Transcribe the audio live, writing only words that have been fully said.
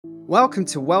Welcome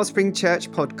to Wellspring Church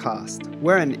Podcast.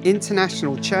 We're an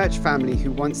international church family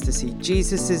who wants to see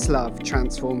Jesus' love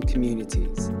transform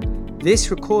communities.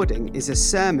 This recording is a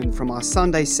sermon from our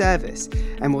Sunday service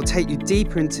and will take you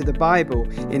deeper into the Bible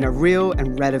in a real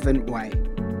and relevant way.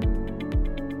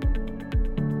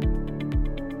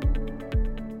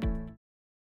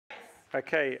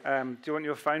 Okay, do you want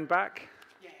your phone back?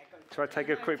 Yeah. Shall I take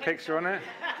a quick picture on it?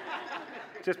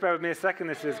 Just bear with me a second,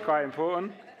 this is quite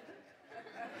important.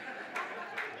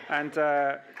 And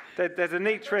there's a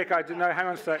neat trick, I don't know, hang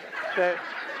on a sec.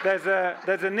 There's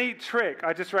a neat trick,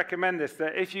 I just recommend this,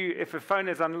 that if a phone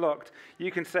is unlocked,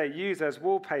 you can say use as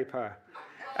wallpaper.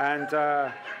 And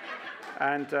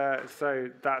so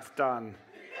that's done.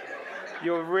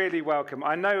 You're really welcome.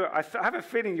 I know, I have a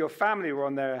feeling your family were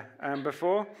on there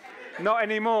before. Not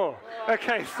anymore.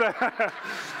 Okay,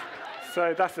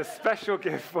 so that's a special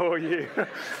gift for you.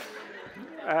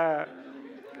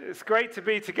 It's great to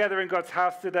be together in God's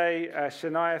house today.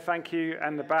 Shania, thank you,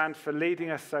 and the band for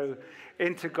leading us so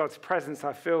into God's presence.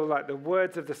 I feel like the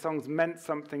words of the songs meant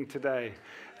something today.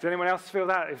 Does anyone else feel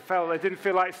that? It didn't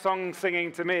feel like song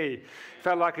singing to me. It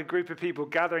felt like a group of people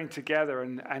gathering together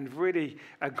and really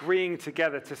agreeing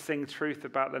together to sing truth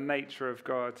about the nature of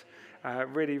God.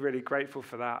 Really, really grateful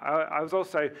for that. I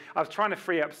was trying to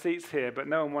free up seats here, but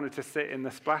no one wanted to sit in the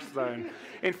splash zone.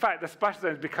 In fact, the splash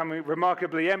zone is becoming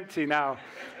remarkably empty now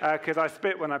because I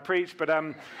spit when I preach. But I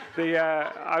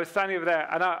was standing over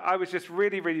there, and I was just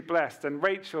really, really blessed. And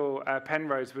Rachel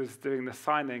Penrose was doing the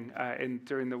signing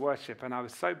during the worship, and I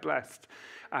was so blessed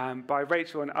by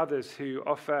Rachel and others who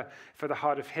offer for the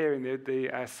hard of hearing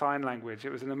the sign language. It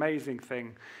was an amazing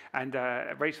thing. And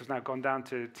Rachel's now gone down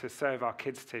to serve our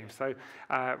kids team. So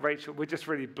Rachel, we're just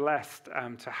really blessed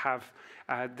to have,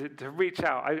 to reach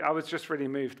out. I was just really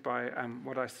moved by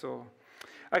what I saw.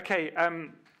 Okay,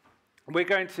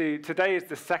 today is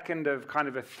the second of kind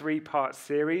of a three-part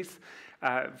series.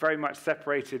 Very much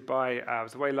separated by, I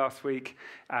was away last week,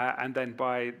 and then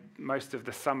by most of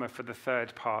the summer for the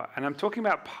third part. And I'm talking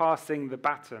about Passing the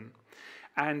Baton.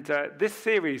 And this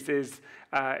series is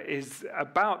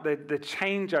about the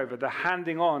changeover, the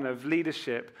handing on of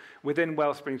leadership within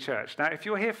Wellspring Church. Now, if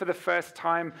you're here for the first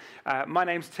time, my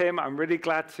name's Tim. I'm really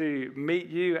glad to meet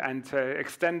you and to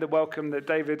extend the welcome that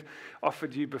David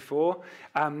offered you before.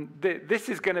 This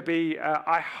is going to be,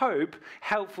 I hope,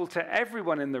 helpful to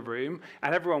everyone in the room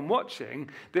and everyone watching.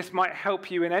 This might help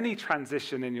you in any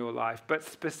transition in your life, but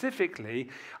specifically,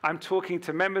 I'm talking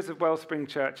to members of Wellspring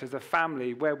Church as a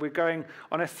family where we're going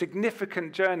on a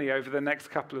significant journey over the next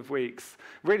couple of weeks,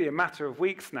 really a matter of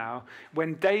weeks now,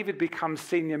 when David becomes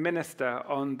senior minister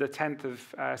on the 10th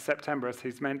of September, as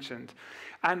he's mentioned.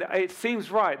 And it seems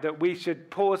right that we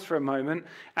should pause for a moment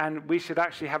and we should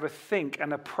actually have a think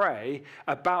and a pray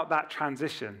about that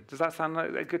transition. Does that sound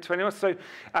like good to anyone?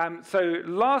 So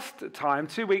last time,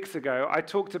 2 weeks ago, I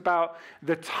talked about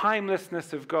the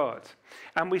timelessness of God.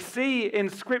 And we see in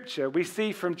Scripture, we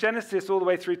see from Genesis all the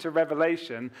way through to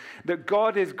Revelation, that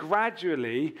God is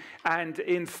gradually and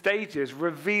in stages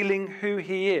revealing who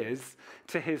he is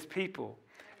to his people.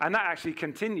 And that actually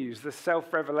continues. The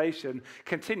self-revelation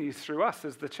continues through us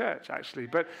as the church, actually.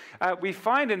 But we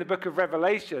find in the book of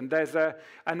Revelation, there's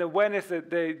an awareness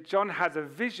that John has a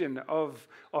vision of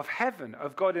heaven,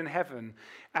 of God in heaven.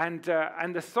 And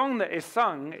the song that is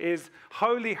sung is,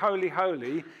 "Holy, holy,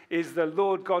 holy is the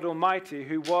Lord God Almighty,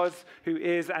 who was, who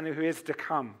is, and who is to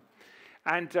come."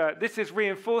 And this is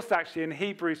reinforced actually in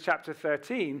Hebrews chapter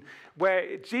 13,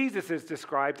 where Jesus is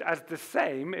described as the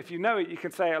same, if you know it, you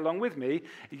can say it along with me,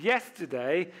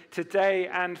 yesterday, today,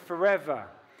 and forever.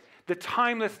 The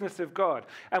timelessness of God.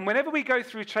 And whenever we go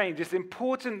through change, it's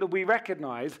important that we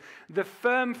recognize the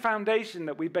firm foundation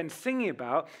that we've been singing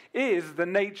about is the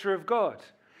nature of God.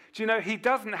 Do you know, he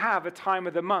doesn't have a time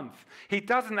of the month. He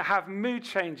doesn't have mood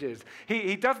changes.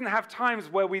 He doesn't have times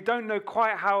where we don't know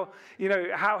quite how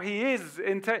he is.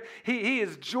 He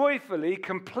is joyfully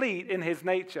complete in his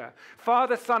nature.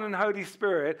 Father, Son, and Holy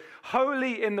Spirit,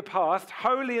 holy in the past,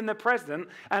 holy in the present,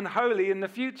 and holy in the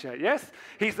future. Yes?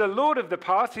 He's the Lord of the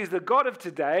past, he's the God of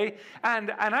today,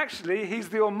 and actually, he's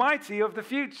the Almighty of the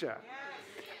future.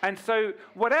 Yes. And so,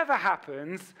 whatever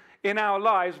happens in our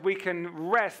lives, we can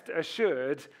rest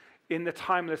assured in the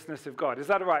timelessness of God. Is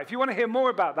that all right? If you want to hear more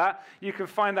about that, you can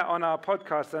find that on our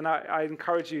podcast, and I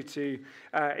encourage you to,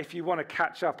 if you want to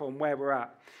catch up on where we're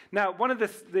at. Now, one of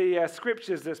the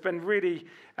scriptures that's been really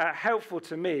helpful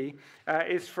to me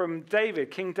is from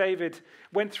David. King David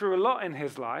went through a lot in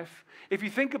his life. If you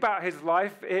think about his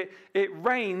life, it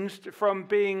ranged from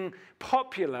being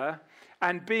popular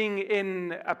and being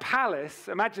in a palace.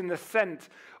 Imagine the scent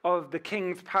of the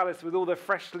king's palace with all the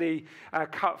freshly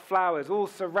cut flowers, all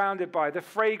surrounded by the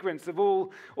fragrance of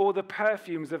all the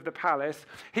perfumes of the palace.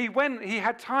 He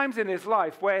had times in his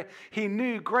life where he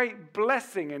knew great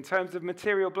blessing in terms of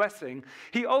material blessing.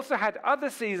 He also had other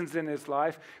seasons in his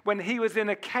life when he was in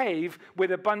a cave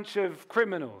with a bunch of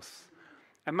criminals.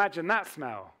 Imagine that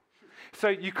smell. So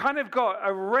you kind of got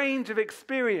a range of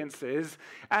experiences,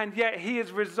 and yet he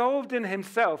is resolved in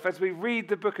himself as we read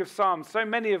the book of Psalms, so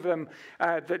many of them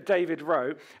that David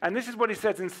wrote. And this is what he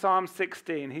says in Psalm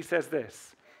 16. He says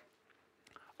this: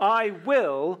 I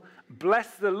will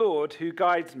bless the Lord who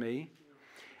guides me.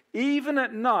 Even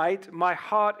at night, my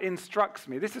heart instructs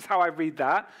me. This is how I read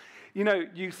that. You know,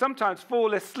 you sometimes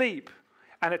fall asleep.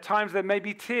 And at times there may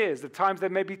be tears, at times there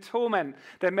may be torment,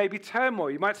 there may be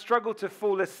turmoil. You might struggle to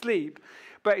fall asleep.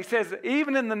 But he says,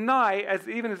 even in the night,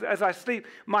 as I sleep,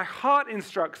 my heart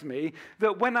instructs me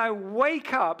that when I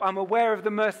wake up, I'm aware of the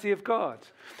mercy of God.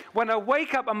 When I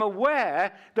wake up, I'm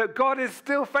aware that God is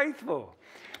still faithful.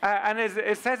 And as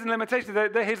it says in Lamentations,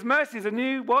 that his mercies are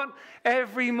new, what?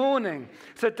 Every morning.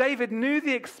 So David knew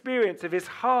the experience of his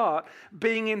heart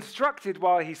being instructed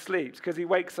while he sleeps, because he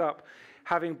wakes up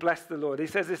having blessed the Lord. He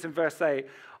says this in verse 8,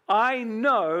 I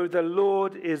know the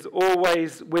Lord is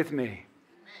always with me. Amen.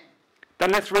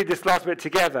 Then let's read this last bit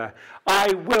together.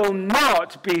 I will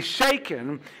not be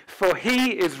shaken, for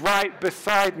he is right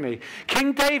beside me.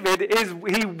 King David,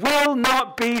 he will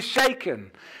not be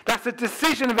shaken. That's a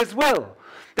decision of his will.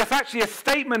 That's actually a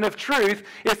statement of truth.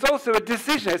 It's also a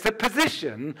decision. It's a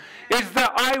position, is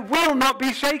that I will not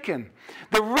be shaken.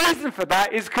 The reason for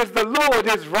that is because the Lord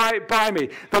is right by me.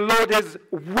 The Lord is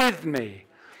with me.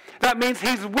 That means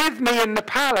he's with me in the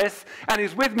palace and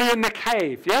he's with me in the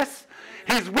cave, yes?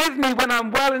 He's with me when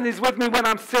I'm well and he's with me when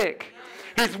I'm sick.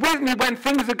 He's with me when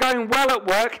things are going well at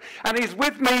work, and he's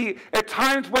with me at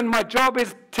times when my job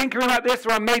is tinkering like this,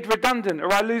 or I'm made redundant,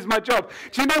 or I lose my job.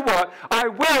 Do you know what? I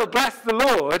will bless the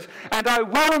Lord, and I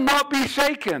will not be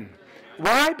shaken.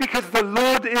 Why? Because the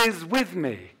Lord is with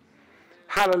me.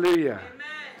 Hallelujah.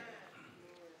 Amen.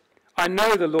 I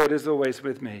know the Lord is always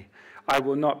with me. I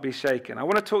will not be shaken. I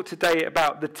want to talk today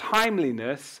about the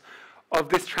timeliness of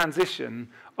this transition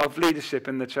of leadership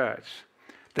in the church.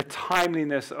 The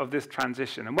timeliness of this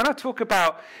transition. And when I talk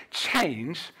about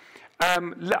change,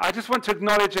 I just want to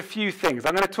acknowledge a few things.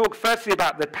 I'm going to talk firstly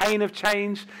about the pain of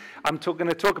change. I'm going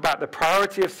to talk about the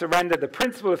priority of surrender, the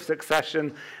principle of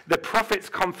succession, the prophet's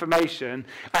confirmation.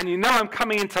 And you know I'm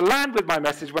coming into land with my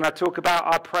message when I talk about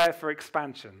our prayer for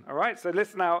expansion. All right? So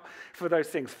listen out for those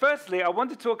things. Firstly, I want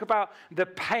to talk about the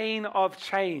pain of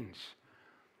change.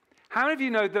 How many of you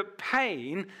know that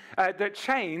pain, that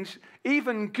change,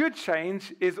 even good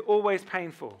change, is always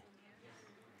painful?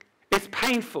 It's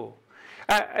painful.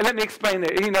 Let me explain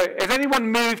it. You know, has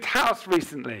anyone moved house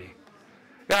recently?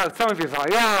 Yeah, some of you are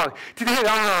like, oh, did you hear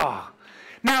that? Oh.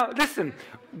 Now, listen,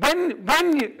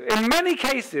 when you, in many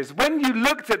cases, when you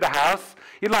looked at the house,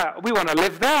 you're like, we want to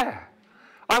live there.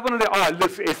 I want to live, oh, it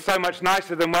looks, it's so much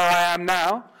nicer than where I am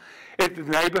now. If the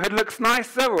neighborhood looks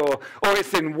nicer, or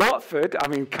it's in Watford, I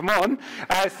mean, come on.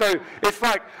 So it's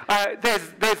like,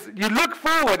 you look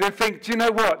forward and think, do you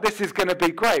know what? This is going to be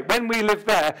great. When we live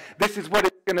there, this is what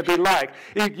it's going to be like.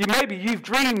 Maybe you've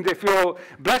dreamed, if you're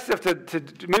blessed enough to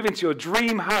move into your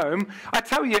dream home, I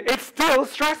tell you, it's still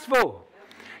stressful.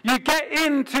 You get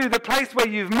into the place where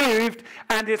you've moved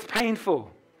and it's painful.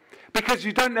 Because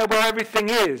you don't know where everything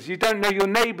is. You don't know your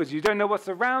neighbors. You don't know what's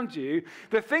around you.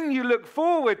 The thing you look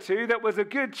forward to that was a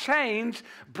good change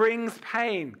brings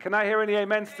pain. Can I hear any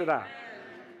amens to that?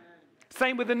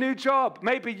 Same with a new job.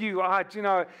 Maybe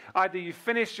either you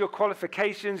finished your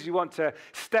qualifications, you want to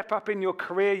step up in your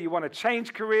career, you want to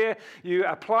change career, you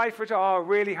apply for a job. Oh, I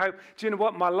really hope, do you know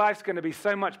what? My life's going to be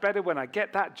so much better when I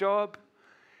get that job.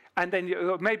 And then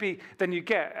you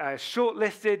get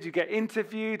shortlisted, you get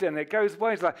interviewed, and it goes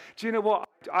well. It's like, do you know what?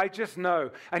 I just know.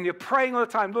 And you're praying all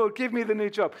the time, Lord, give me the new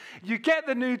job. You get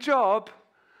the new job,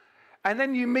 and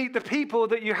then you meet the people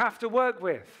that you have to work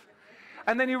with.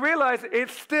 And then you realize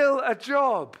it's still a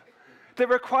job that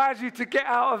requires you to get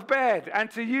out of bed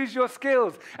and to use your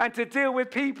skills and to deal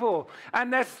with people.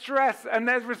 And there's stress and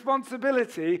there's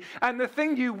responsibility. And the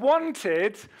thing you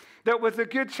wanted that was a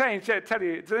good change. I tell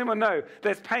you, does anyone know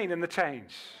there's pain in the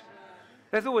change?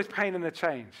 There's always pain in the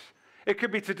change. It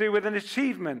could be to do with an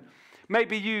achievement.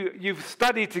 Maybe you've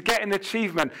studied to get an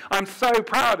achievement. I'm so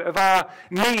proud of our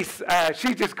niece.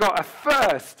 She just got a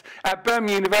first at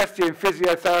Birmingham University in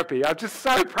physiotherapy. I'm just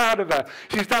so proud of her.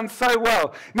 She's done so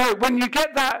well. No, when you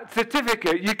get that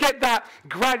certificate, you get that,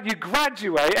 you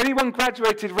graduate. Anyone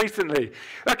graduated recently?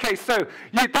 Okay, so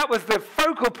that was the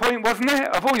focal point, wasn't it,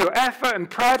 of all your effort and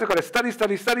pride. I've got to study,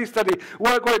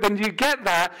 work, then you get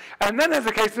that, and then there's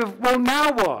a case of, well,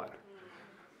 now what?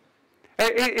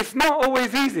 It's not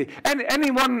always easy.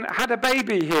 Anyone had a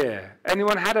baby here?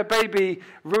 Anyone had a baby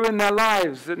ruin their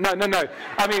lives? No.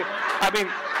 I mean,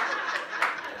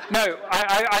 no.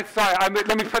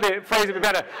 Let me phrase it a bit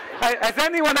better. Has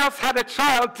anyone else had a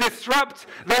child disrupt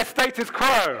their status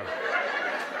quo?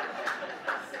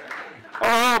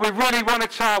 Oh, we really want a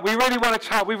child. We really want a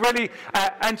child.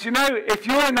 And you know, if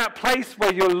you're in that place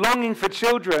where you're longing for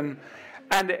children,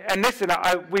 and listen,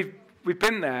 we've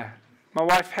been there. My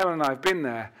wife Helen and I have been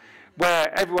there,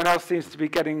 where everyone else seems to be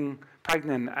getting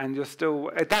pregnant, and you're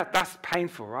still, that's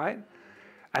painful, right?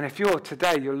 And if you're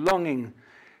longing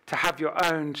to have your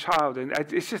own child, and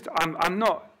it's just, I'm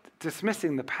not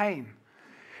dismissing the pain,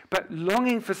 but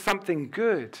longing for something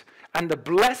good and the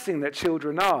blessing that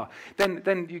children are,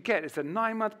 then you get, it's a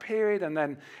 9-month period,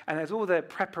 and there's all the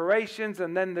preparations,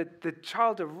 and then the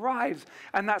child arrives,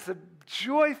 and that's a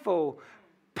joyful,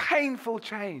 painful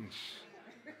change.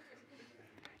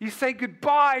 You say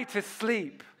goodbye to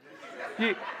sleep.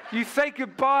 You say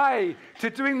goodbye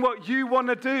to doing what you want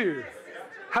to do.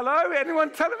 Hello?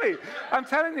 Anyone telling me? I'm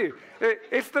telling you,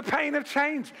 it's the pain of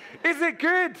change. Is it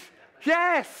good?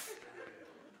 Yes.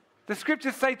 The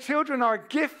scriptures say children are a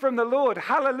gift from the Lord.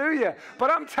 Hallelujah. But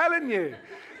I'm telling you,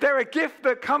 they're a gift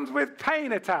that comes with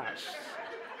pain attached.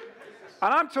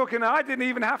 And I'm talking, I didn't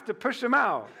even have to push them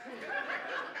out.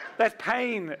 There's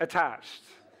pain attached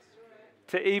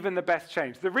to even the best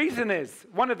change. The reason is,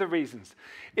 one of the reasons,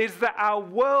 is that our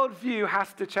worldview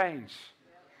has to change.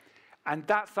 And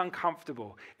that's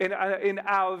uncomfortable. In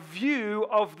our view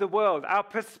of the world, our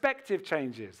perspective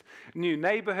changes. New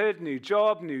neighborhood, new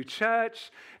job, new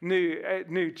church,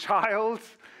 new child.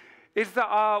 Is that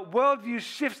our worldview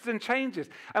shifts and changes.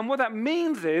 And what that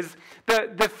means is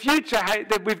that the future,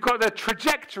 that we've got a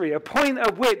trajectory, a point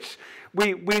at which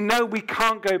we know we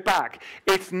can't go back.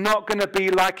 It's not going to be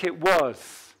like it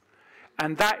was.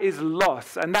 And that is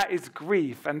loss, and that is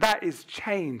grief, and that is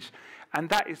change, and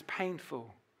that is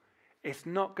painful. It's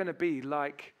not going to be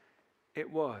like it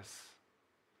was.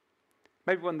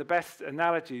 Maybe one of the best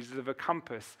analogies is of a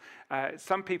compass.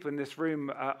 Some people in this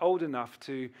room are old enough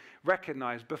to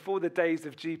recognize, before the days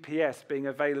of GPS being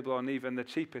available on even the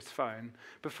cheapest phone,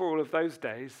 before all of those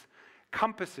days,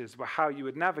 compasses were how you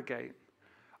would navigate.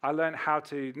 I learned how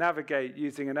to navigate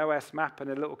using an OS map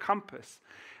and a little compass.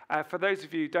 For those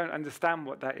of you who don't understand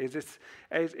what that is,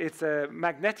 it's a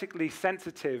magnetically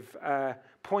sensitive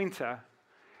pointer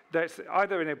that's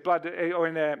either in a blood or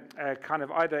in a kind of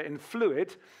either in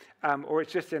fluid, or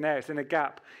it's just in air, it's in a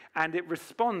gap, and it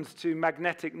responds to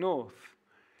magnetic north.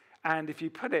 And if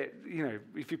you put it,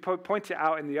 if you point it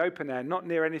out in the open air, not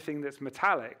near anything that's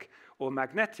metallic or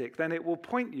magnetic, then it will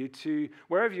point you to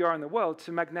wherever you are in the world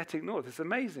to magnetic north. It's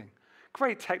amazing.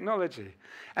 Great technology.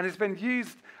 And it's been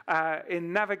used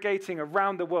in navigating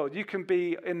around the world. You can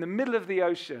be in the middle of the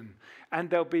ocean, and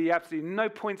there'll be absolutely no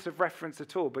points of reference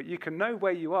at all, but you can know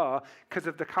where you are because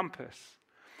of the compass.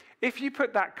 If you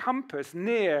put that compass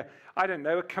near, I don't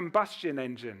know, a combustion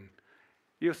engine,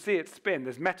 you'll see it spin.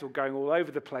 There's metal going all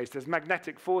over the place. There's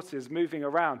magnetic forces moving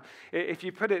around. If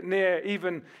you put it near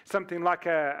even something like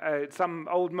some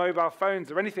old mobile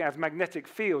phones or anything that has magnetic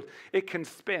field, it can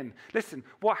spin. Listen,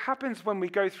 what happens when we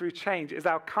go through change is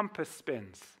our compass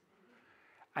spins.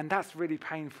 And that's really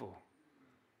painful,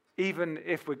 even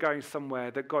if we're going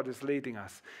somewhere that God is leading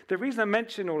us. The reason I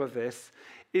mention all of this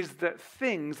is that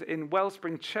things in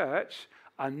Wellspring Church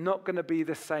are not going to be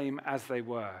the same as they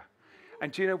were.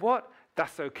 And do you know what?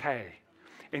 That's okay.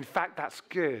 In fact, that's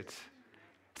good.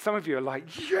 Some of you are like,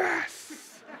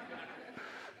 yes!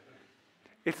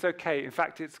 It's okay. In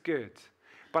fact, it's good.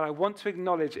 But I want to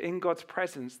acknowledge in God's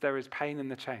presence there is pain in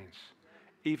the change,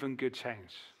 even good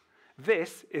change.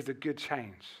 This is a good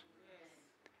change.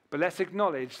 But let's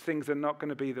acknowledge things are not going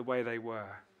to be the way they were.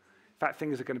 In fact,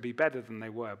 things are going to be better than they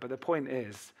were. But the point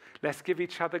is, let's give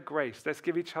each other grace. Let's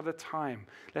give each other time.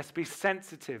 Let's be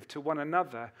sensitive to one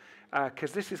another,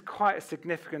 because this is quite a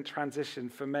significant transition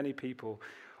for many people.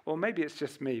 Or maybe it's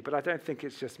just me, but I don't think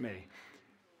it's just me.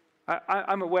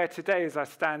 I'm aware today as I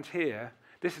stand here,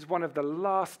 this is one of the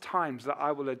last times that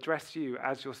I will address you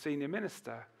as your senior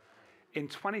minister in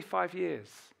 25 years.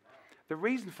 The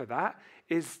reason for that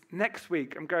is next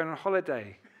week I'm going on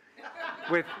holiday.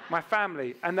 with my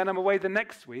family. And then I'm away the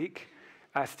next week,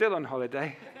 still on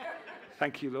holiday.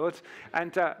 Thank you, Lord.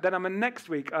 And then I'm next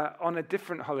week on a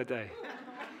different holiday.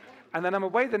 And then I'm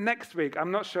away the next week.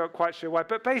 I'm not quite sure why,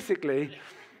 but basically,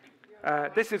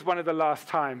 this is one of the last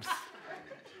times.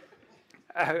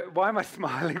 Why am I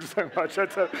smiling so much?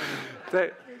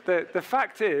 The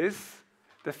fact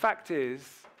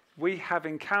is, we have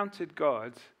encountered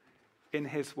God in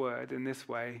his word in this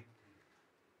way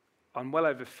on well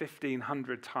over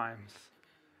 1,500 times.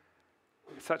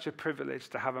 It's such a privilege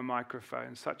to have a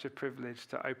microphone, such a privilege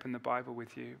to open the Bible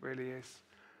with you, it really is.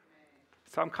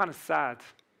 So I'm kind of sad.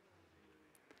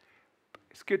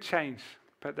 It's good change,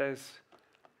 but there's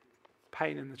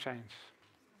pain in the change.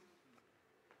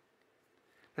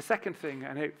 The second thing,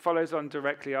 and it follows on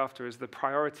directly after, is the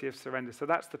priority of surrender. So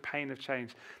that's the pain of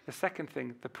change. The second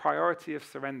thing, the priority of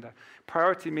surrender.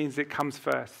 Priority means it comes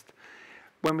first.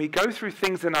 When we go through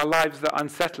things in our lives that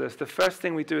unsettle us, the first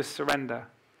thing we do is surrender.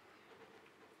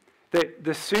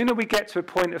 The sooner we get to a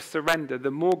point of surrender,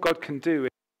 the more God can do in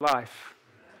life.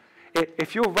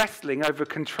 If you're wrestling over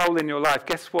control in your life,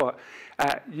 guess what?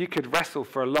 You could wrestle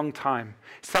for a long time.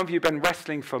 Some of you have been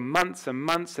wrestling for months and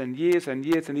months and years and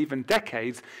even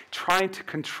decades, trying to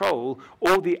control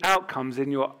all the outcomes in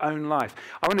your own life.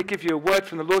 I want to give you a word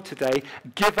from the Lord today.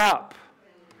 Give up.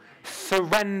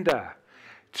 Surrender.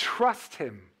 Trust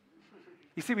him.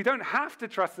 You see, we don't have to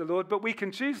trust the Lord, but we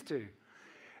can choose to.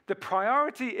 The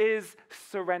priority is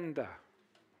surrender.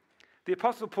 The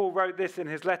Apostle Paul wrote this in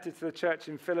his letter to the church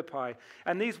in Philippi,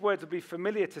 and these words will be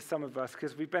familiar to some of us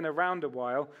because we've been around a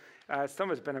while. Some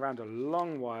of us have been around a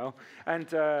long while and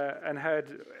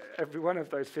heard every one of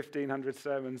those 1,500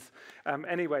 sermons.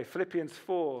 Anyway, Philippians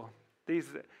 4, these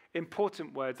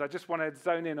important words. I just want to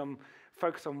zone in on,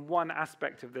 focus on one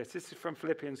aspect of this. This is from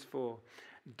Philippians 4.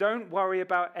 Don't worry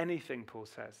about anything, Paul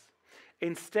says.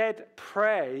 Instead,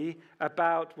 pray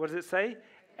about, what does it say?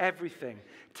 Everything.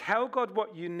 Tell God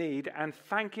what you need and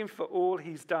thank him for all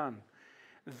he's done.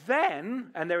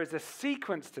 Then, and there is a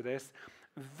sequence to this,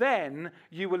 then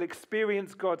you will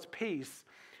experience God's peace,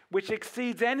 which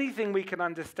exceeds anything we can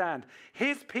understand.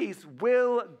 His peace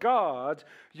will guard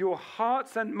your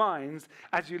hearts and minds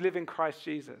as you live in Christ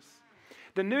Jesus.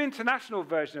 The New International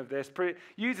Version of this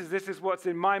uses this as what's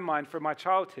in my mind from my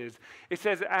childhood. It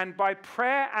says, and by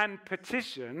prayer and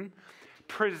petition,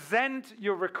 present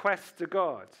your requests to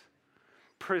God.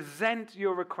 Present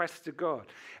your requests to God.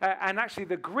 And actually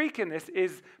the Greek in this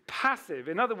is passive.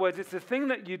 In other words, it's a thing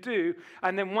that you do,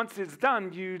 and then once it's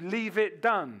done, you leave it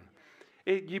done.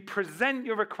 You present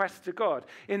your requests to God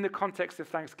in the context of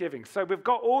thanksgiving. So we've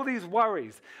got all these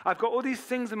worries. I've got all these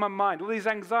things in my mind, all these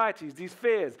anxieties, these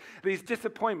fears, these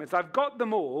disappointments. I've got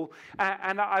them all,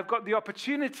 and I've got the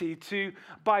opportunity to,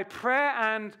 by prayer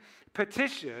and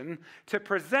petition, to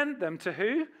present them to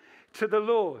who? To the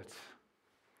Lord.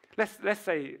 Let's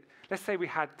say David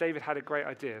had a great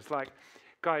idea. It's like,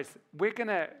 guys, we're going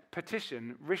to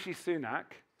petition Rishi Sunak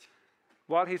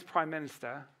while he's Prime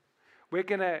Minister. We're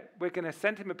going to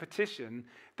send him a petition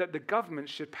that the government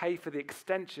should pay for the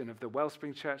extension of the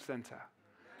Wellspring Church Centre.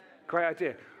 Great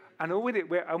idea. And who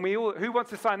wants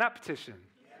to sign that petition?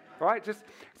 Right?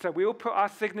 So we all put our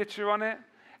signature on it,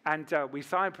 and we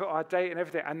sign, put our date and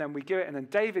everything, and then we give it. And then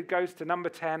David goes to number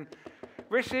 10.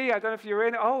 Rishi, I don't know if you're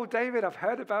in. Oh, David, I've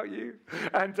heard about you.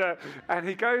 And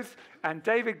he goes, and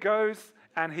David goes,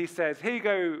 and he says, here you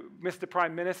go, Mr.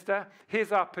 Prime Minister.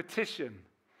 Here's our petition.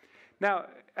 Now,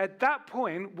 at that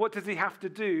point, what does he have to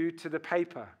do to the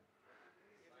paper?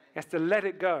 He has to let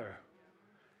it go.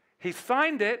 He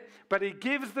signed it, but he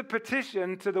gives the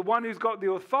petition to the one who's got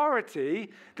the authority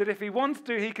that if he wants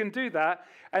to, he can do that.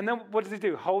 And then what does he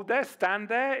do? Stand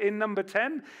there in number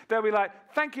 10? They'll be like,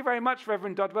 thank you very much,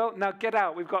 Reverend Dodwell. Now get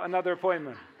out. We've got another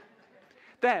appointment.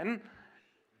 Then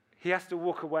he has to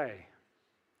walk away.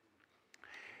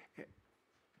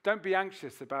 Don't be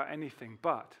anxious about anything,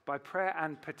 but by prayer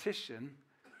and petition,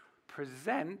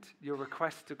 present your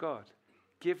requests to God.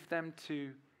 Give them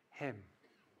to him.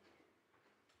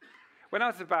 When I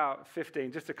was about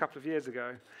 15, just a couple of years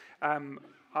ago,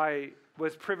 I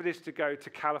was privileged to go to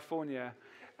California,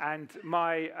 and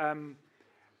one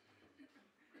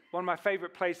of my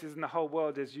favorite places in the whole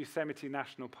world is Yosemite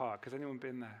National Park. Has anyone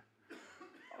been there?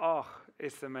 Oh,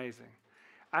 it's amazing.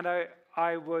 And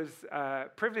I was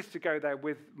privileged to go there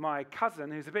with my cousin,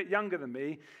 who's a bit younger than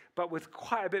me, but was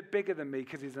quite a bit bigger than me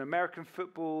because he's an American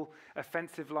football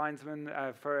offensive lineman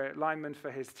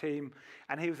for his team,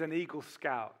 and he was an Eagle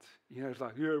Scout. You know, it's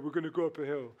like, yeah, we're going to go up a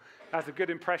hill. That's a good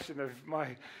impression of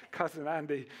my cousin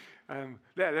Andy.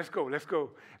 Yeah, let's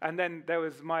go. And then there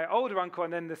was my older uncle,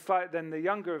 and then the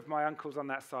younger of my uncles on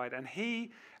that side. And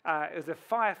he is a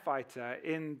firefighter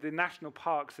in the national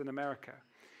parks in America.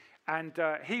 And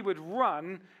he would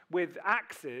run with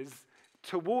axes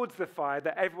towards the fire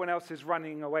that everyone else is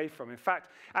running away from. In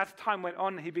fact, as time went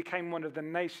on, he became one of the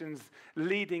nation's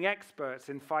leading experts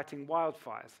in fighting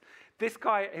wildfires. This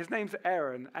guy, his name's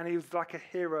Aaron, and he was like a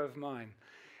hero of mine.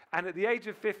 And at the age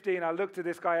of 15, I looked at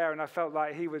this guy, Aaron, I felt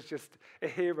like he was just a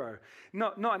hero.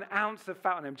 Not an ounce of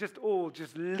fat on him, just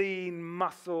lean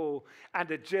muscle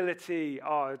and agility.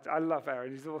 Oh, I love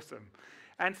Aaron, he's awesome.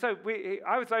 And so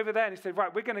I was over there, and he said,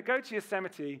 right, we're going to go to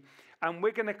Yosemite, and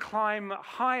we're going to climb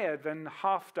higher than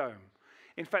Half Dome.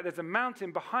 In fact, there's a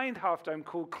mountain behind Half Dome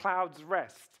called Cloud's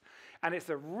Rest. And it's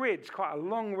a ridge, quite a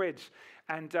long ridge.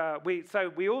 And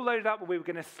we all loaded up, and we were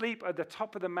going to sleep at the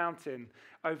top of the mountain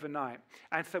overnight.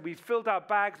 And so we filled our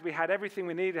bags. We had everything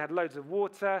we needed. We had loads of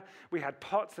water. We had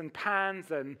pots and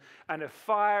pans and a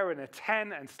fire and a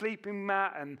tent and sleeping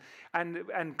mat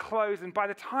and clothes. And by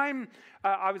the time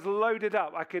I was loaded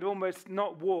up, I could almost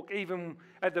not walk even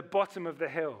at the bottom of the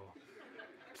hill.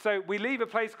 So we leave a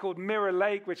place called Mirror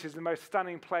Lake, which is the most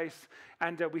stunning place,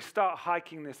 and we start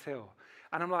hiking this hill.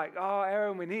 And I'm like, oh,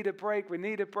 Aaron, we need a break.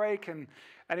 And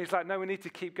he's like, no, we need to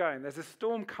keep going. There's a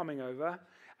storm coming over,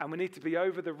 and we need to be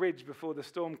over the ridge before the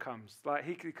storm comes. Like,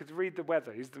 he could read the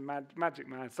weather. He's the magic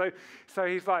man. So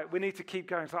he's like, we need to keep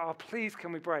going. It's like, oh, please,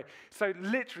 can we break? So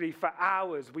literally for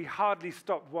hours, we hardly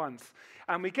stopped once.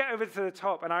 And we get over to the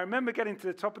top, and I remember getting to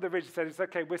the top of the ridge and said, it's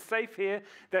okay, we're safe here.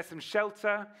 There's some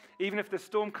shelter. Even if the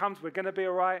storm comes, we're going to be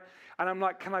all right. And I'm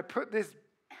like, can I put this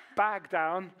bag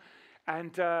down?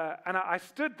 And I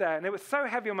stood there, and it was so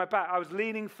heavy on my back. I was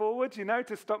leaning forward,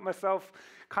 to stop myself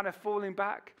kind of falling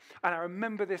back. And I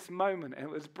remember this moment, and it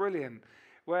was brilliant,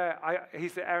 where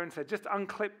Aaron said, just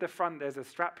unclip the front. There's a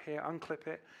strap here, unclip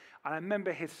it. And I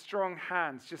remember his strong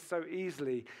hands just so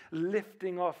easily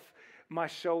lifting off my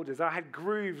shoulders. I had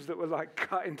grooves that were like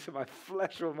cut into my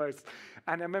flesh almost.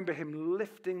 And I remember him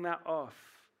lifting that off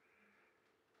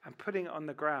and putting it on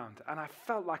the ground. And I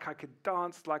felt like I could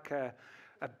dance like a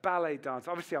ballet dance.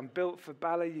 Obviously, I'm built for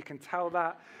ballet. You can tell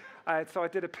that. So I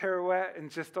did a pirouette and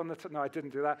just on the top. No, I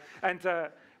didn't do that.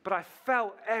 But I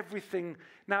felt everything.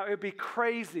 Now, it would be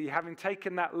crazy having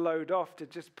taken that load off to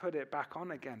just put it back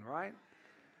on again, right?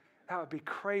 That would be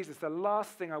crazy. It's the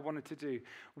last thing I wanted to do.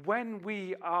 When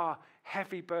we are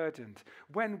heavy burdened,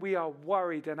 when we are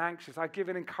worried and anxious, I give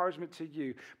an encouragement to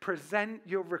you. Present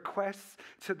your requests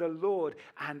to the Lord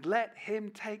and let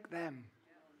him take them.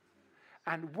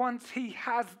 And once he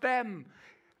has them,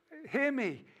 hear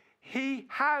me, he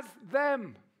has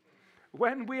them.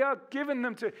 When we are given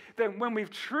them to, then when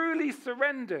we've truly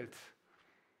surrendered,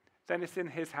 then it's in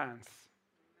his hands.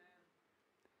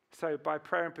 So by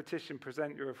prayer and petition,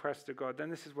 present your request to God. Then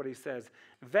this is what he says.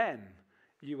 Then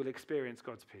you will experience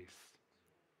God's peace.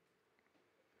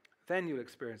 Then you'll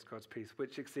experience God's peace,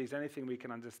 which exceeds anything we can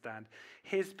understand.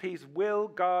 His peace will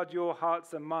guard your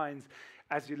hearts and minds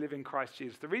as you live in Christ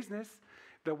Jesus. The reason is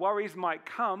the worries might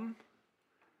come,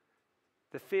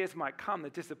 the fears might come, the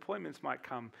disappointments might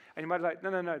come. And you might be like,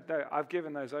 no, I've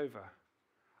given those over.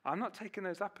 I'm not taking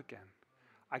those up again.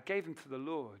 I gave them to the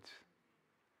Lord.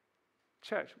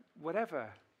 Church,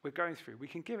 whatever we're going through, we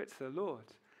can give it to the Lord.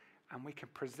 And we can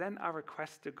present our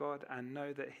requests to God and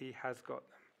know that he has got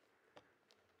them.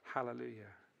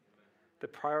 Hallelujah. The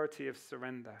priority of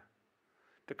surrender.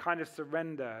 The kind of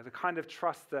surrender, the kind of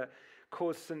trust that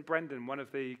caused St. Brendan, one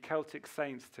of the Celtic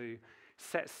saints, to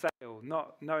set sail,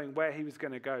 not knowing where he was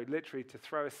going to go, literally to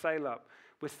throw a sail up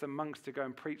with some monks to go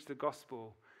and preach the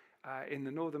gospel in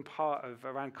the northern part of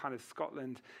around kind of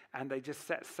Scotland. And they just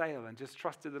set sail and just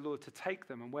trusted the Lord to take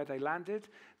them. And where they landed,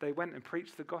 they went and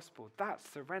preached the gospel. That's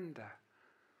surrender.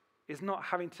 Is not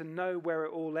having to know where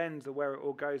it all ends or where it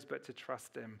all goes, but to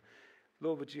trust him.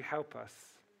 Lord, would you help us?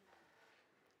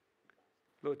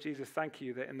 Lord Jesus, thank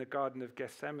you that in the Garden of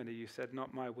Gethsemane you said,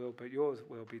 not my will, but yours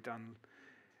will be done.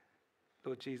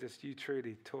 Lord Jesus, you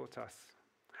truly taught us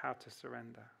how to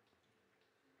surrender.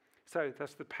 So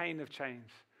that's the pain of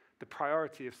change, the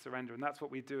priority of surrender. And that's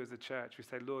what we do as a church. We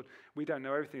say, Lord, we don't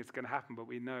know everything that's going to happen, but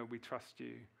we know we trust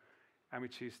you. And we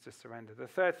choose to surrender. The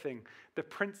third thing, the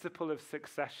principle of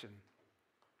succession.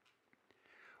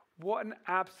 What an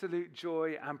absolute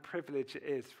joy and privilege it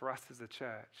is for us as a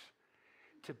church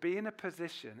to be in a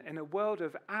position in a world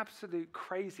of absolute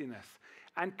craziness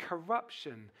and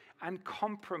corruption and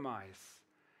compromise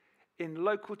in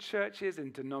local churches,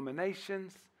 in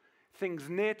denominations, things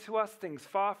near to us, things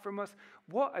far from us.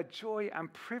 What a joy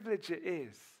and privilege it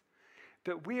is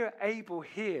that we are able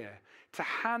here to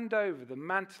hand over the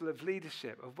mantle of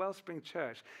leadership of Wellspring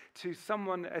Church to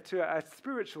someone, to a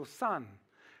spiritual son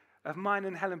of mine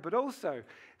and Helen, but also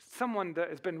someone that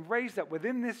has been raised up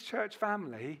within this church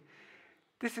family.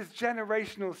 This is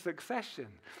generational succession.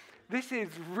 This is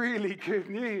really good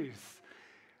news.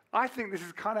 I think this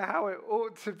is kind of how it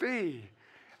ought to be.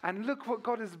 And look what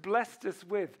God has blessed us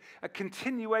with, a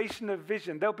continuation of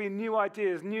vision. There'll be new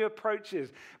ideas, new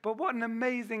approaches. But what an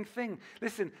amazing thing.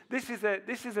 Listen, this is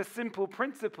a simple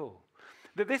principle.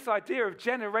 That this idea of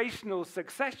generational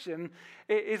succession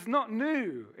is not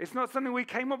new. It's not something we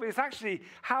came up with. It's actually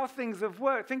how things have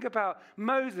worked. Think about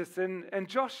Moses and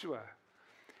Joshua.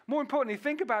 More importantly,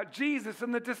 think about Jesus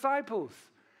and the disciples.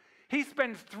 He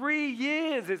spends 3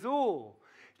 years is all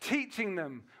teaching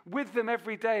them, with them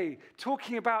every day,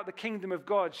 talking about the kingdom of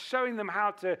God, showing them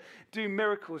how to do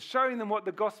miracles, showing them what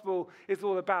the gospel is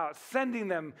all about, sending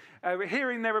them,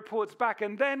 hearing their reports back.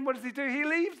 And then what does he do? He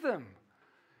leaves them.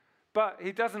 But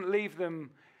he doesn't leave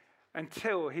them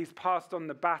until he's passed on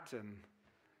the baton.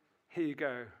 Here you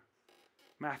go,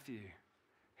 Matthew.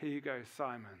 Here you go,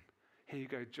 Simon. Here you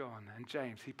go, John and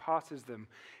James. He passes them.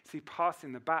 See,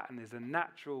 passing the baton is a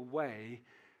natural way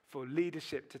for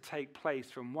leadership to take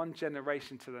place from one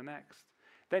generation to the next.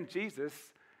 Then Jesus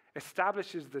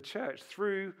establishes the church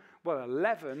through,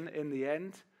 11 in the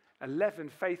end. 11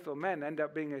 faithful men end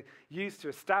up being used to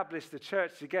establish the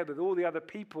church together with all the other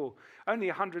people. Only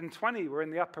 120 were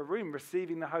in the upper room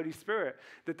receiving the Holy Spirit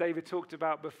that David talked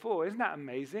about before. Isn't that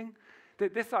amazing?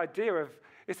 That this idea of,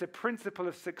 it's a principle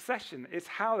of succession. It's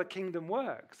how the kingdom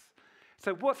works.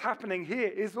 So what's happening here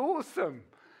is awesome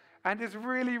and is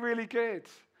really, really good.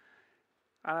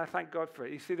 And I thank God for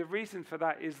it. You see, the reason for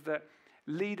that is that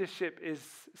leadership is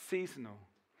seasonal.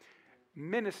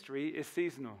 Ministry is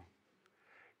seasonal.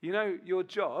 You know, your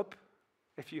job,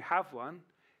 if you have one,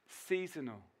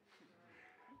 seasonal.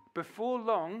 Before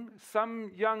long,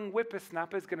 some young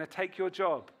whippersnapper is going to take your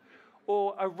job,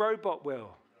 or a robot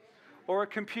will, or a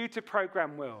computer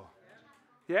program will.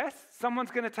 Yes?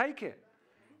 Someone's going to take it.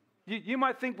 You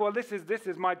might think, well, this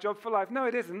is my job for life. No,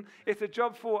 it isn't. It's a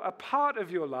job for a part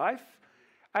of your life,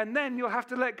 and then you'll have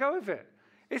to let go of it.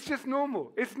 It's just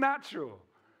normal. It's natural.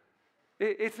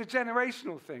 It's a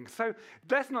generational thing. So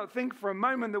let's not think for a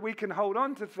moment that we can hold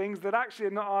on to things that actually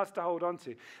are not ours to hold on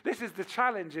to. This is the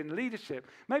challenge in leadership,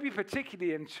 maybe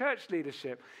particularly in church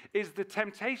leadership, is the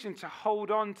temptation to hold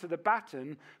on to the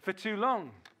baton for too long.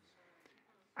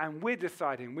 And we're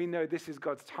deciding, we know this is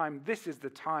God's time, this is the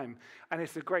time, and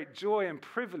it's a great joy and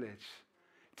privilege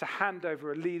to hand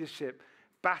over a leadership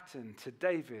baton to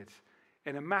David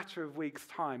in a matter of weeks'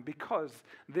 time, because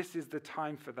this is the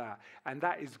time for that. And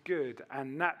that is good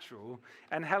and natural.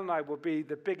 And Helen and I will be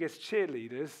the biggest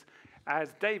cheerleaders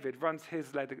as David runs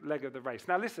his leg of the race.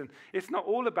 Now listen, it's not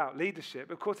all about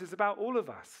leadership. Of course, it's about all of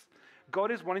us.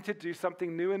 God is wanting to do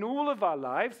something new in all of our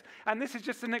lives, and this is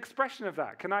just an expression of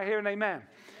that. Can I hear an amen?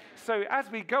 So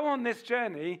as we go on this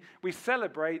journey, we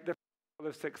celebrate the principle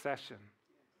of succession.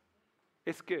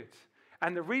 It's good.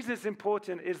 And the reason it's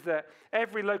important is that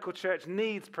every local church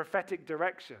needs prophetic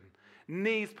direction,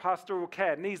 needs pastoral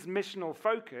care, needs missional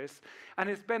focus. And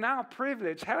it's been our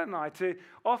privilege, Helen and I, to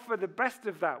offer the best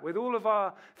of that with all of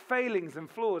our failings and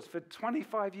flaws for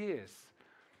 25 years.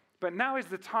 But now is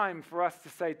the time for us to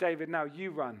say, David, now you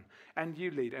run and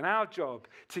you lead. And our job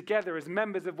together as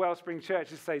members of Wellspring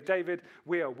Church is to say, David,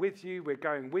 we are with you, we're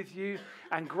going with you,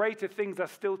 and greater things are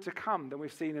still to come than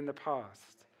we've seen in the past.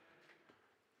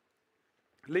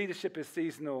 Leadership is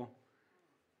seasonal.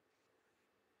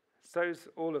 So's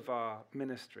all of our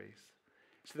ministries.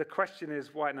 So the question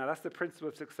is, why now? That's the principle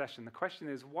of succession. The question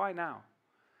is, why now?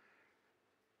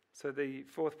 So the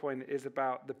fourth point is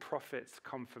about the prophet's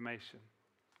confirmation.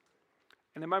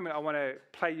 In a moment, I want to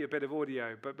play you a bit of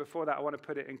audio, but before that, I want to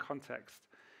put it in context.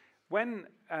 When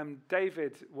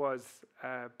David was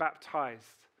baptized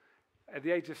at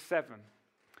the age of 7,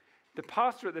 the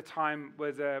pastor at the time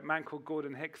was a man called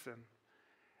Gordon Hickson.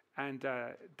 And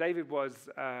David was,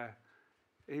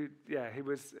 he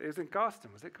was in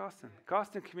Garston. Was it Garston?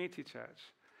 Garston Community Church.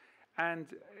 And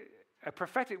a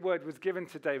prophetic word was given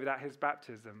to David at his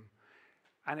baptism.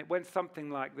 And it went something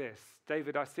like this.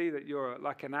 David, I see that you're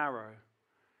like an arrow.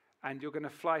 And you're going to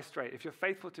fly straight. If you're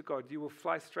faithful to God, you will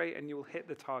fly straight and you will hit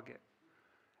the target.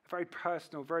 A very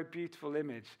personal, very beautiful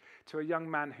image to a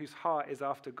young man whose heart is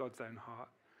after God's own heart.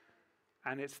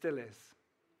 And it still is.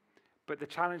 But the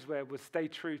challenge there was stay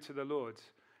true to the Lord,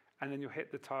 and then you'll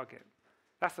hit the target.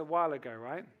 That's a while ago,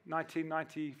 right?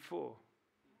 1994.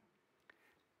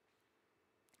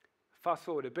 Fast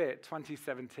forward a bit,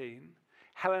 2017.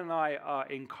 Helen and I are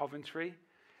in Coventry,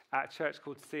 at a church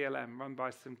called CLM, run by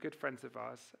some good friends of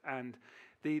ours. And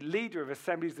the leader of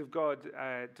Assemblies of God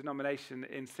denomination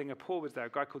in Singapore was there, a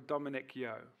guy called Dominic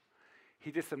Yeo.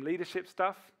 He did some leadership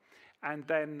stuff. And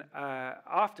then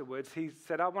afterwards, he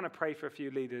said, I want to pray for a few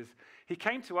leaders. He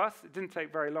came to us. It didn't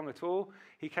take very long at all.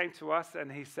 He came to us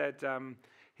and he said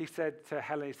to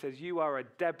Helen, he says, you are a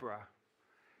Deborah.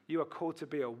 You are called to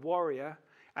be a warrior,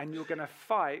 and you're going to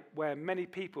fight where many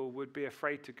people would be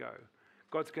afraid to go.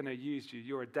 God's going to use you.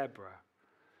 You're a Deborah.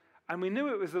 And we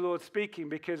knew it was the Lord speaking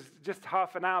because just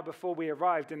half an hour before we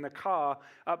arrived in the car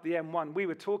up the M1, we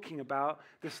were talking about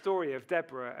the story of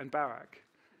Deborah and Barak.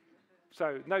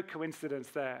 So no coincidence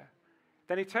there.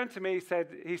 Then he turned to me,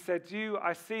 he said,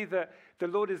 I see that the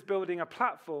Lord is building a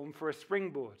platform for a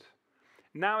springboard.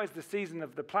 Now is the season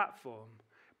of the platform,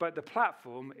 but the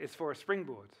platform is for a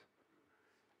springboard.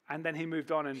 And then he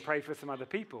moved on and prayed for some other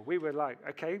people. We were like,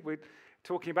 okay, we're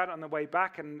talking about it on the way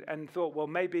back and thought, well,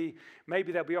 maybe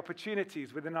there'll be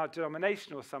opportunities within our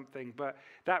denomination or something, but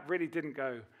that really didn't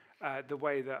go the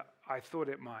way that I thought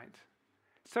it might.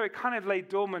 So it kind of lay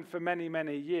dormant for many,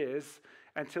 many years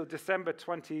until December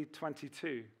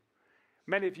 2022.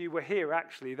 Many of you were here,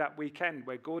 actually, that weekend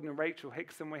where Gordon and Rachel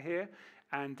Hickson were here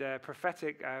and a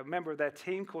prophetic member of their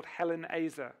team called Helen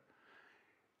Azer.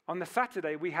 On the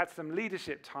Saturday, we had some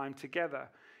leadership time together,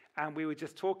 and we were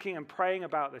just talking and praying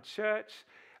about the church.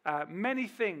 Many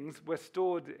things were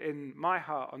stored in my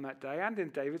heart on that day and in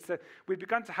David's. So we'd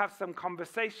begun to have some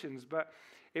conversations, but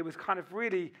it was kind of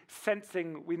really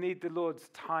sensing we need the Lord's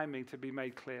timing to be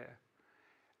made clear.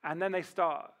 And then they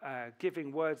start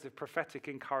giving words of prophetic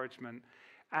encouragement.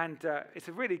 And it's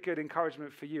a really good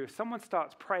encouragement for you. If someone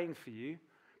starts praying for you,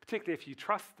 particularly if you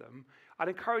trust them, I'd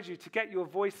encourage you to get your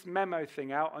voice memo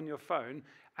thing out on your phone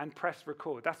and press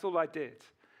record. That's all I did.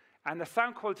 And the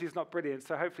sound quality is not brilliant,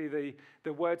 so hopefully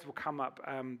the words will come up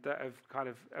that have kind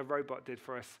of a robot did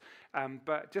for us.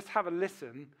 But just have a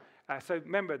listen. So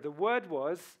remember, the word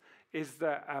is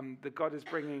that God is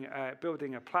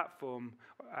building a platform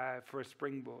for a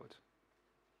springboard.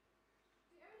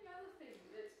 The only other thing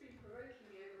that's been provoking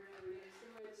me over and over again is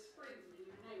the word spring in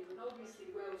your name. And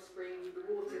obviously wellspring, the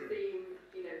water theme,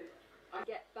 I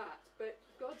get that. But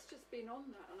God's just been on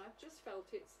that, and I've just felt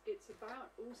it's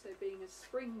about also being a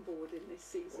springboard in this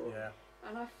season. Yeah.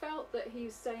 And I felt that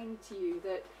He's saying to you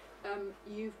that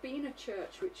you've been a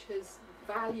church which has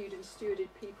valued and stewarded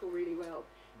people really well,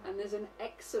 and there's an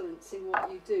excellence in what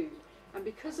you do, and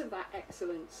because of that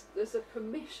excellence there's a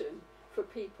permission for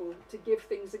people to give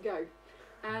things a go,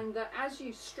 and that as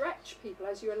you stretch people,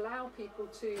 as you allow people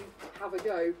to have a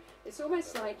go, it's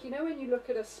almost like, when you look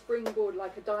at a springboard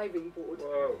like a diving board.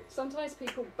 Whoa. Sometimes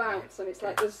people bounce and it's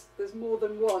like there's more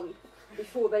than one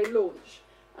before they launch,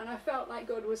 and I felt like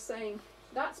God was saying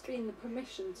that's been the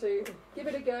permission to give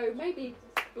it a go, maybe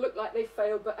look like they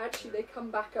failed, but actually they come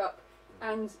back up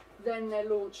and then they're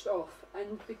launched off.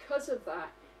 And because of that,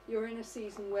 you're in a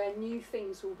season where new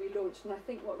things will be launched. And I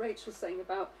think what Rachel's saying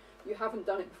about you haven't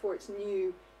done it before, it's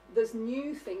new. There's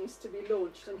new things to be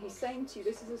launched. And He's saying to you,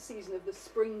 this is a season of the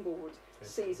springboard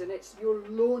season. It's you're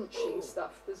launching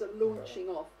stuff. There's a launching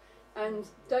off. And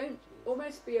don't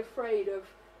almost be afraid of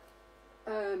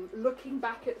looking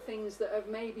back at things that have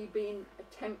maybe been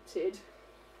attempted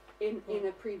in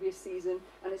a previous season,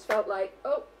 and it's felt like,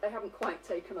 they haven't quite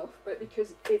taken off, but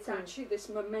because it's actually this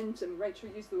momentum. Rachel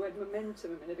used the word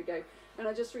momentum a minute ago, and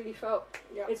I just really felt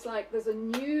it's like there's a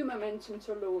new momentum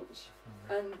to launch,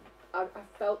 and I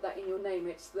felt that in your name.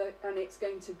 It's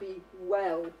going to be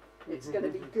well. It's going to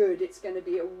be good. It's going to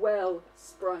be a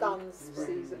well-sprung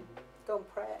season. Go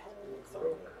and pray at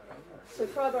Helen. So,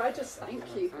 Father, I just thank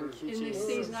you in this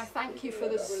season. I thank you for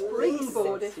the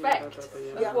springboard effect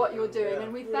of what you're doing.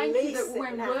 And we thank you that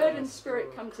when Word and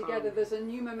Spirit come together, there's a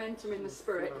new momentum in the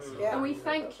Spirit. And we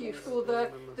thank you for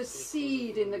the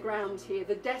seed in the ground here,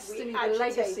 the destiny, the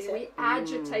legacy. We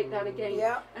agitate that again.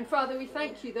 And, Father, we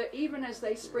thank you that even as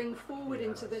they spring forward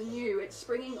into the new, it's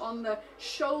springing on the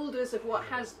shoulders of what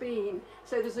has been.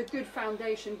 So there's a good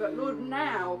foundation. But, Lord,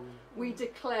 now we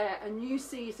declare a new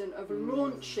season of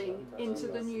launching into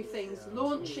the new things,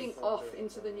 launching off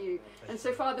into the new. And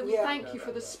so, Father, we thank you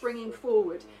for the springing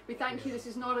forward. We thank you this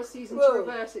is not a season to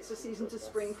reverse, it's a season to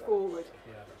spring forward.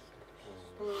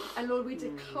 And Lord, we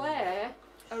declare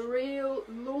a real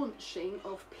launching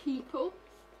of people,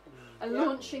 a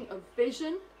launching of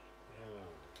vision,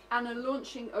 and a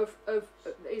launching of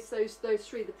it's those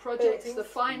three, the projects, the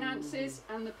finances,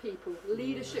 and the people.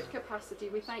 Leadership capacity.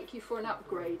 We thank you for an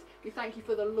upgrade. We thank you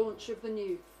for the launch of the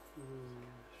new.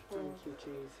 Thank you,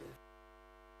 Jesus.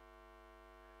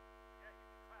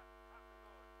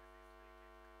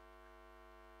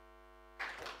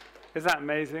 Is that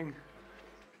amazing?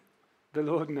 The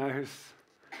Lord knows.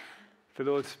 The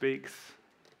Lord speaks.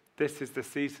 This is the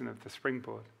season of the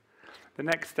springboard. The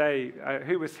next day,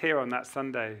 who was here on that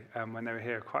Sunday when they were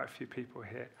here? Quite a few people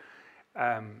here.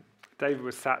 David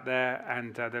was sat there,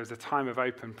 and there was a time of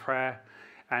open prayer.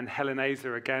 And Helen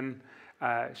Azer again,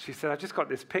 she said, "I just got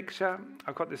this picture.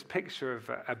 I've got this picture of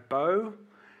a bow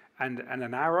and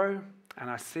an arrow, and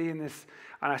I see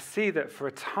that for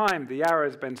a time the arrow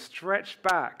has been stretched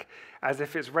back as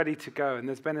if it's ready to go, and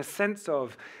there's been a sense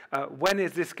of when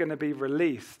is this going to be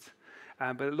released?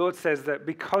 But the Lord says that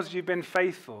because you've been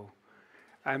faithful,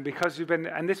 and because you've been,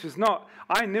 and this was not,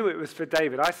 I knew it was for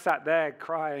David. I sat there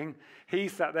crying. He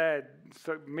sat there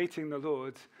meeting the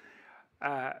Lord.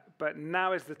 But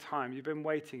now is the time. You've been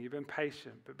waiting. You've been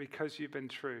patient. But because you've been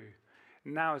true,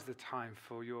 now is the time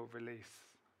for your release.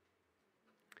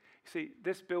 See,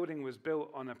 this building was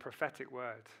built on a prophetic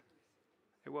word.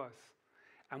 It was.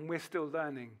 And we're still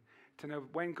learning to know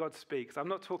when God speaks. I'm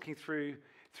not talking through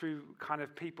kind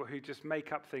of people who just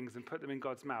make up things and put them in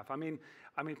God's mouth. I mean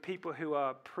people who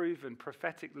are proven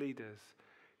prophetic leaders,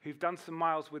 who've done some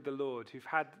miles with the Lord, who've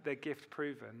had their gift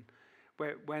proven,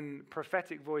 where when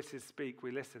prophetic voices speak,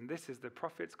 we listen. This is the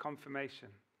prophet's confirmation,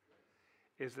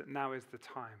 is that now is the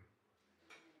time.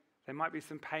 There might be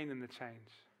some pain in the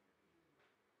change.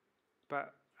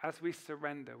 But as we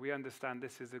surrender, we understand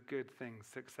this is a good thing,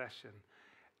 succession.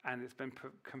 And it's been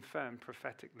confirmed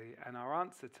prophetically. And our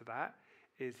answer to that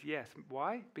is yes.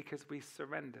 Why? Because we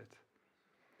surrendered.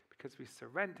 Because we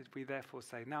surrendered, we therefore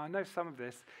say, now I know some of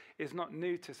this is not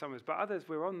new to some of us, but others,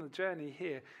 we're on the journey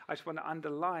here. I just want to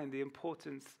underline the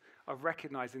importance of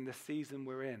recognizing the season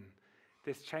we're in.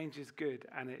 This change is good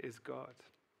and it is God.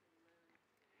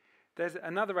 There's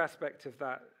another aspect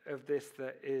of this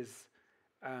that is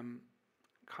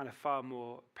kind of far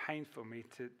more painful for me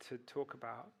to talk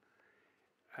about.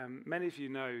 Many of you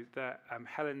know that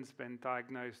Helen's been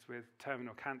diagnosed with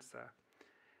terminal cancer.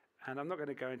 And I'm not going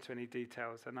to go into any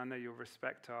details, and I know you'll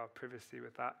respect our privacy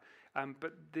with that.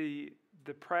 But the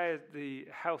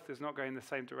health is not going the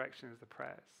same direction as the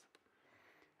prayers.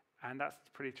 And that's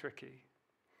pretty tricky.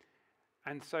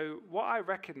 And so what I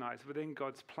recognize within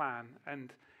God's plan,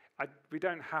 and we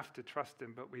don't have to trust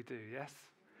him, but we do, yes?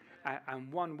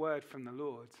 And one word from the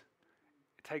Lord,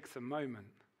 it takes a moment.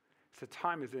 So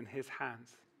time is in his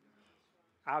hands.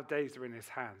 Our days are in his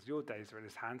hands. Your days are in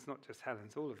his hands, not just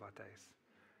Helen's, all of our days.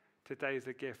 Today is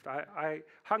a gift. I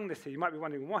hung this here. You might be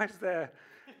wondering, why is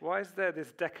there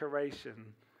this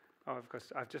decoration? Oh, of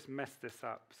course, I've just messed this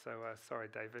up. So sorry,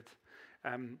 David.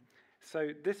 So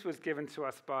this was given to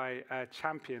us by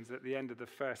Champions at the end of the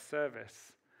first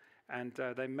service. And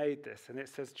they made this. And it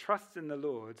says, trust in the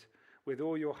Lord with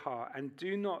all your heart and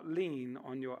do not lean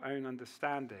on your own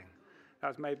understanding. That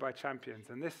was made by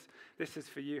Champions. And this is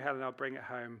for you, Helen. I'll bring it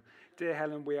home. Dear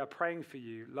Helen, we are praying for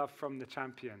you. Love from the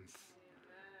Champions.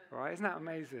 Right? Isn't that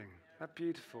amazing? That's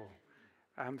beautiful.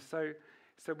 So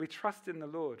we trust in the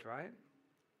Lord, right?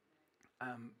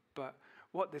 But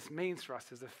what this means for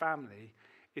us as a family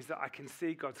is that I can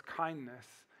see God's kindness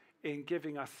in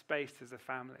giving us space as a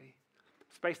family.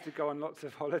 Space to go on lots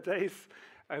of holidays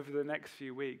over the next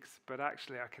few weeks, but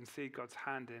actually I can see God's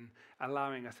hand in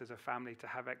allowing us as a family to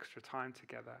have extra time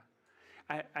together.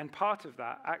 And part of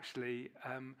that actually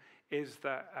is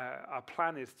that our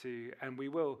plan is to, and we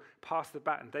will pass the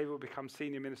baton. David will become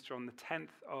senior minister on the 10th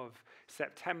of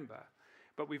September.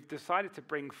 But we've decided to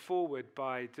bring forward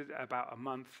by about a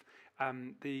month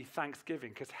the Thanksgiving,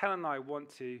 because Helen and I want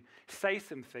to say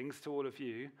some things to all of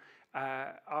you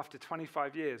after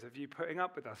 25 years of you putting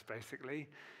up with us, basically.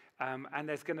 And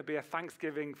there's going to be a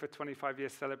Thanksgiving for 25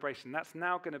 years celebration. That's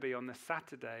now going to be on the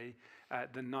Saturday,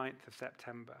 the 9th of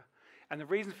September. And the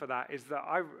reason for that is that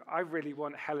I really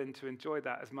want Helen to enjoy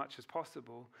that as much as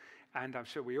possible. And I'm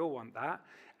sure we all want that.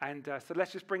 And so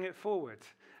let's just bring it forward.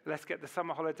 Let's get the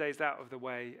summer holidays out of the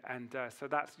way. And so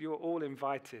you're all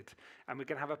invited. And we're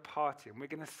going to have a party. And we're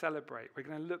going to celebrate. We're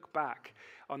going to look back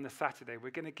on the Saturday. We're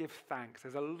going to give thanks.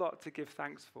 There's a lot to give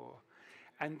thanks for.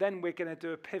 And then we're going to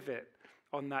do a pivot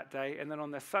on that day, and then on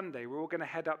the Sunday, we're all going to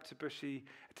head up to Bushy,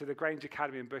 to the Grange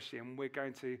Academy in Bushy, and we're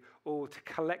going to all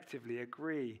collectively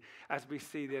agree as we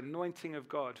see the anointing of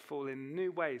God fall in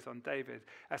new ways on David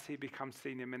as he becomes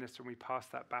senior minister and we pass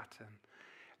that baton.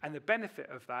 And the benefit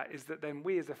of that is that then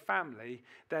we as a family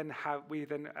then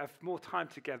have more time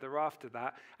together after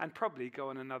that and probably go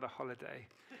on another holiday.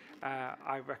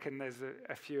 I reckon there's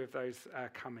a few of those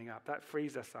coming up. That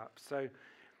frees us up.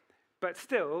 But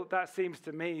still, that seems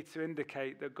to me to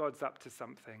indicate that God's up to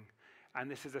something.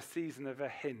 And this is a season of a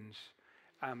hinge.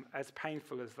 As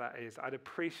painful as that is, I'd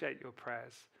appreciate your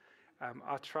prayers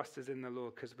Our trust is in the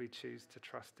Lord because we choose to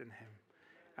trust in him.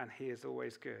 And he is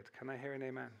always good. Can I hear an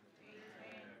amen?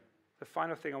 Amen. The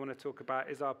final thing I want to talk about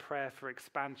is our prayer for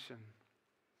expansion.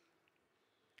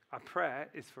 Our prayer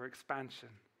is for expansion,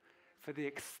 for the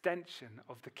extension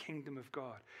of the kingdom of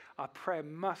God. Our prayer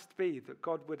must be that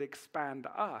God would expand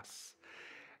us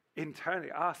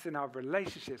internally, us in our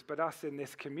relationships, but us in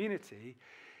this community.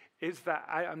 Is that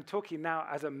I'm talking now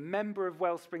as a member of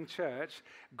Wellspring Church,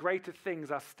 greater things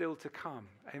are still to come.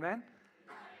 Amen?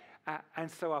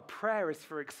 And so our prayer is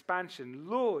for expansion.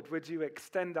 Lord, would you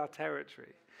extend our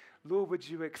territory? Lord, would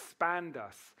you expand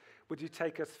us? Would you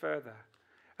take us further?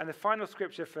 And the final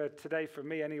scripture for today, for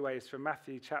me anyway, is from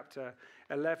Matthew chapter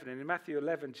 11. And in Matthew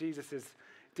 11, Jesus is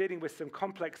dealing with some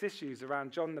complex issues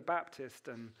around John the Baptist.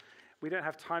 And we don't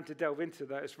have time to delve into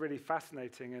that. It's really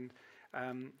fascinating.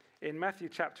 And in Matthew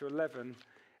chapter 11,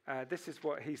 this is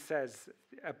what he says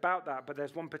about that, but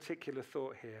there's one particular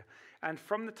thought here. And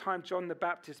from the time John the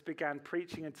Baptist began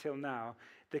preaching until now,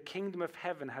 the kingdom of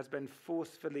heaven has been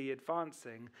forcefully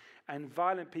advancing, and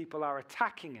violent people are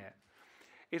attacking it.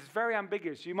 It's very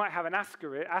ambiguous. You might have an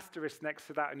asterisk next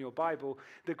to that in your Bible.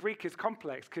 The Greek is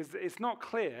complex because it's not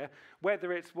clear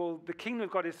whether it's, well, the kingdom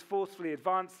of God is forcefully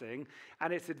advancing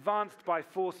and it's advanced by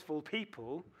forceful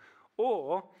people,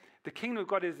 or the kingdom of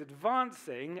God is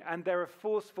advancing and there are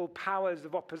forceful powers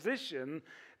of opposition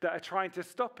that are trying to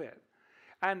stop it.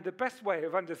 And the best way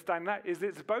of understanding that is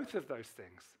it's both of those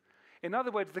things. In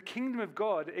other words, the kingdom of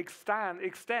God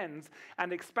extends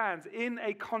and expands in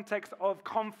a context of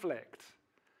conflict.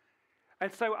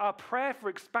 And so our prayer for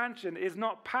expansion is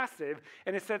not passive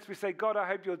in a sense we say, God, I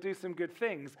hope you'll do some good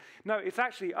things. No, it's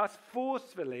actually us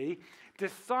forcefully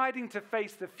deciding to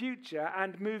face the future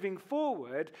and moving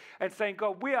forward and saying,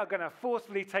 God, we are going to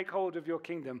forcefully take hold of your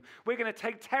kingdom. We're going to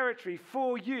take territory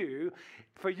for you,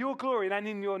 for your glory and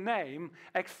in your name,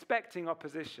 expecting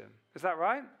opposition. Is that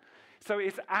right? So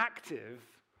it's active.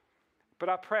 But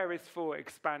our prayer is for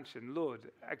expansion. Lord,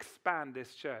 expand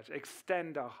this church,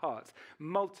 extend our hearts,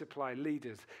 multiply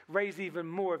leaders, raise even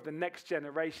more of the next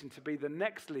generation to be the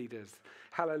next leaders.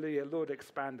 Hallelujah. Lord,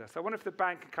 expand us. I wonder if the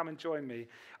band can come and join me.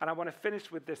 And I want to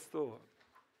finish with this thought.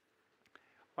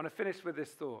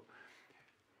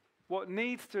 What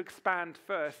needs to expand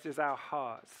first is our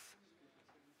hearts.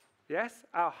 Yes?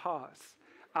 Our hearts.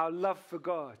 Our love for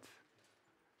God.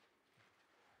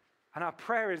 And our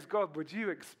prayer is, God, would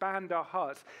you expand our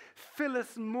hearts? Fill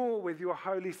us more with your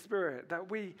Holy Spirit, that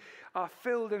we are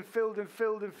filled and filled and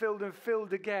filled and filled and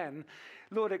filled again.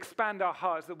 Lord, expand our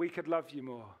hearts that we could love you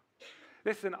more.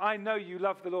 Listen, I know you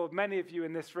love the Lord, many of you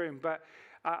in this room, but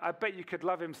I bet you could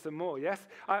love him some more, yes?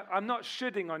 I'm not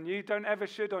shoulding on you. Don't ever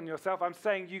should on yourself. I'm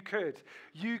saying you could.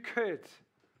 You could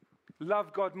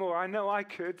love God more. I know I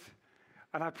could.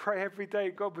 And I pray every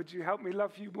day, God, would you help me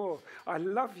love you more? I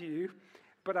love you.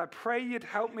 But I pray you'd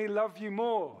help me love you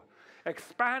more.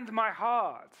 Expand my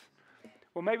heart.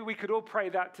 Well, maybe we could all pray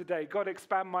that today. God,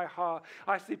 expand my heart.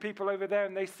 I see people over there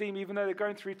and they seem, even though they're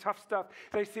going through tough stuff,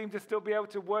 they seem to still be able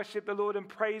to worship the Lord and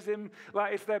praise him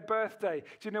like it's their birthday.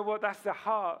 Do you know what? That's the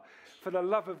heart for the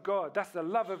love of God. That's the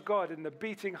love of God in the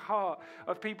beating heart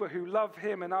of people who love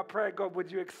him. And our prayer, God,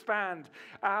 would you expand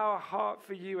our heart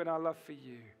for you and our love for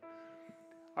you?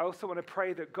 I also want to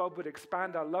pray that God would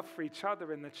expand our love for each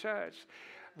other in the church.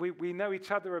 We know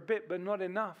each other a bit, but not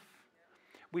enough.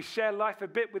 We share life a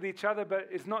bit with each other, but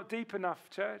it's not deep enough,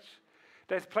 church.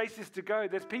 There's places to go.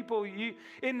 There's people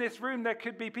in this room, there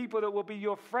could be people that will be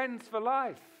your friends for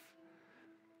life.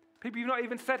 People you've not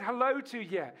even said hello to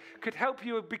yet could help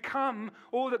you become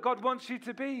all that God wants you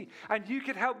to be. And you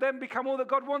could help them become all that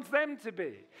God wants them to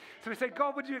be. So we say,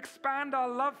 God, would you expand our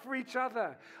love for each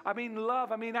other? I mean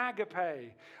love, I mean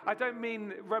agape. I don't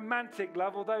mean romantic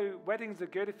love, although weddings are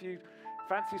good. If you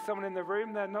fancy someone in the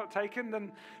room, they're not taken,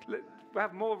 then we'll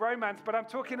have more romance. But I'm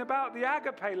talking about the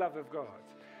agape love of God.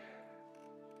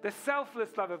 The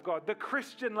selfless love of God, the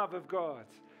Christian love of God.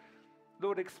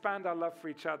 Lord, expand our love for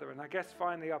each other. And I guess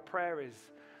finally our prayer is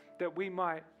that we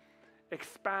might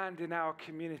expand in our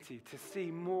community to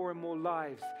see more and more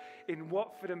lives in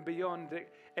Watford and beyond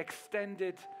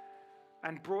extended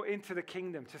and brought into the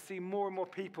kingdom, to see more and more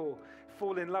people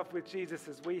fall in love with Jesus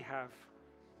as we have.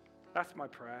 That's my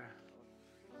prayer.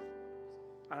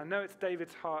 And I know it's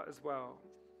David's heart as well.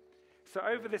 So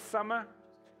over this summer,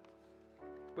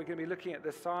 we're going to be looking at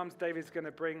the Psalms. David's going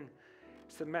to bring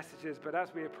some messages, but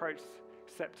as we approach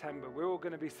September, we're all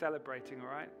going to be celebrating, all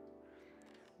right?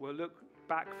 We'll look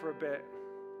back for a bit,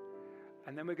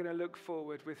 and then we're going to look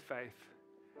forward with faith.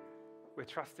 We're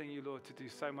trusting you, Lord, to do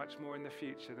so much more in the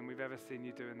future than we've ever seen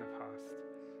you do in the past.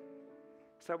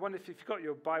 So I wonder if you've got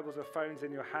your Bibles or phones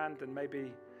in your hand, and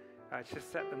maybe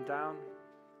just set them down.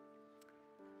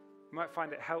 You might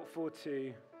find it helpful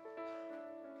to,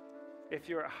 if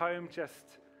you're at home,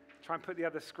 just try and put the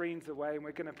other screens away, and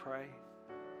we're going to pray.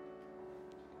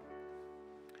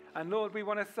 And Lord, we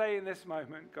want to say in this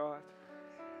moment, God,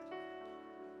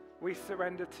 we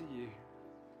surrender to you.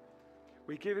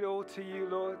 We give it all to you,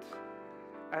 Lord,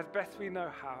 as best we know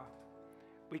how.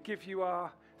 We give you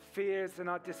our fears and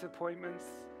our disappointments.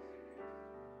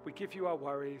 We give you our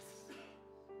worries.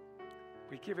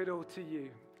 We give it all to you.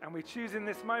 And we choose in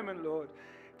this moment, Lord,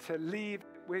 to leave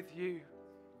it with you.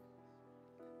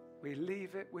 We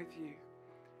leave it with you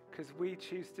because we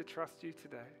choose to trust you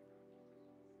today.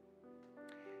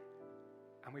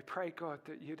 And we pray, God,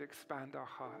 that you'd expand our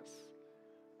hearts.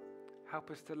 Help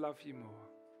us to love you more.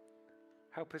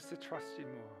 Help us to trust you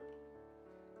more.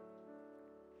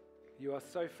 You are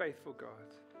so faithful, God.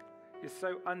 You're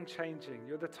so unchanging.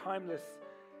 You're the timeless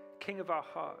King of our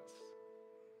hearts.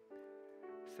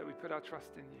 So we put our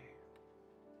trust in you.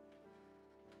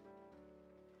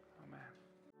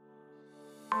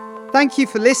 Amen. Thank you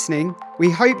for listening. We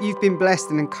hope you've been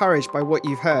blessed and encouraged by what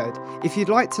you've heard. If you'd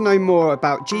like to know more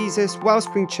about Jesus,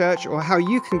 Wellspring Church, or how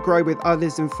you can grow with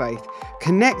others in faith,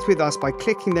 connect with us by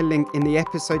clicking the link in the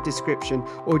episode description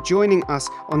or joining us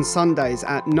on Sundays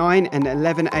at 9 and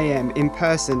 11 a.m. in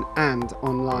person and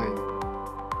online.